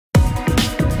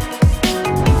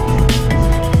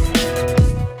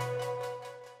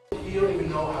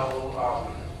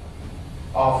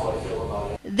awful I feel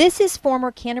about it. This is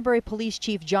former Canterbury Police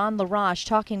Chief John LaRoche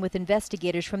talking with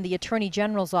investigators from the Attorney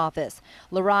General's office.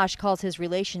 LaRoche calls his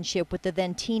relationship with the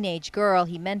then teenage girl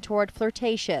he mentored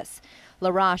flirtatious.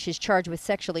 LaRoche is charged with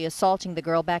sexually assaulting the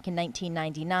girl back in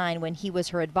 1999 when he was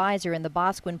her advisor in the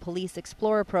Bosquen Police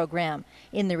Explorer program.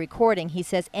 In the recording, he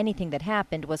says anything that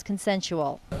happened was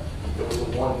consensual. There was a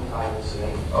one-time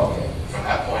incident. Okay. From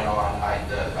that point on,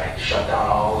 I shut down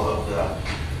all of the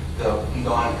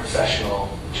non-professional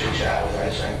chit-chat with her.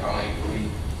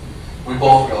 We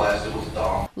both realized it was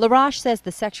dumb. LaRoche says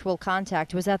the sexual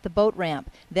contact was at the boat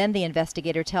ramp. Then the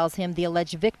investigator tells him the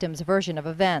alleged victim's version of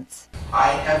events. I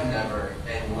have never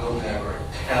and will never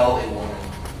tell a woman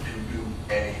to do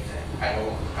anything. I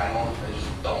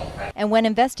just don't. And when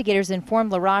investigators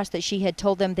informed LaRoche that she had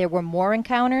told them there were more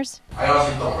encounters, I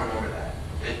honestly don't remember that.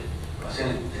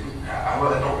 I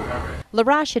don't remember it.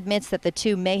 LaRoche admits that the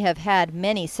two may have had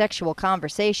many sexual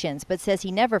conversations, but says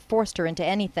he never forced her into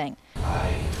anything.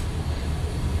 I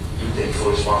do take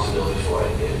full responsibility for what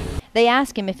I did. They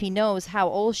ask him if he knows how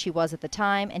old she was at the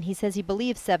time, and he says he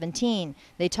believes 17.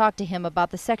 They talk to him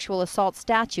about the sexual assault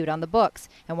statute on the books,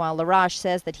 and while LaRoche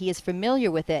says that he is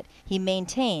familiar with it, he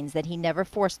maintains that he never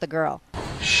forced the girl.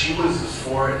 She was as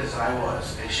for it as I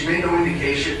was, and she made no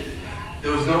indication.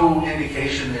 There was no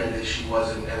indication there that she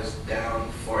wasn't as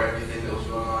down for everything that was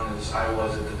going on as I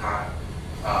was at the time.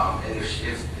 And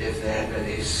if there had been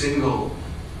a single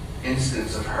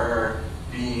instance of her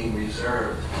being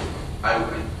reserved, I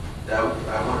would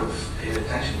have paid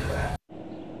attention to that.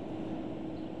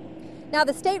 Now,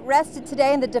 the state rested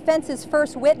today, and the defense's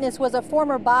first witness was a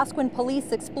former Bosquen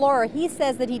police explorer. He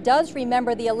says that he does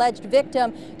remember the alleged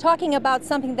victim talking about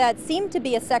something that seemed to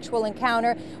be a sexual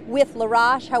encounter with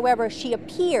LaRoche. However, she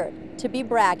appeared to be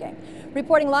bragging.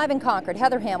 Reporting live in Concord,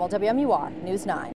 Heather Hamill, WMUR News 9.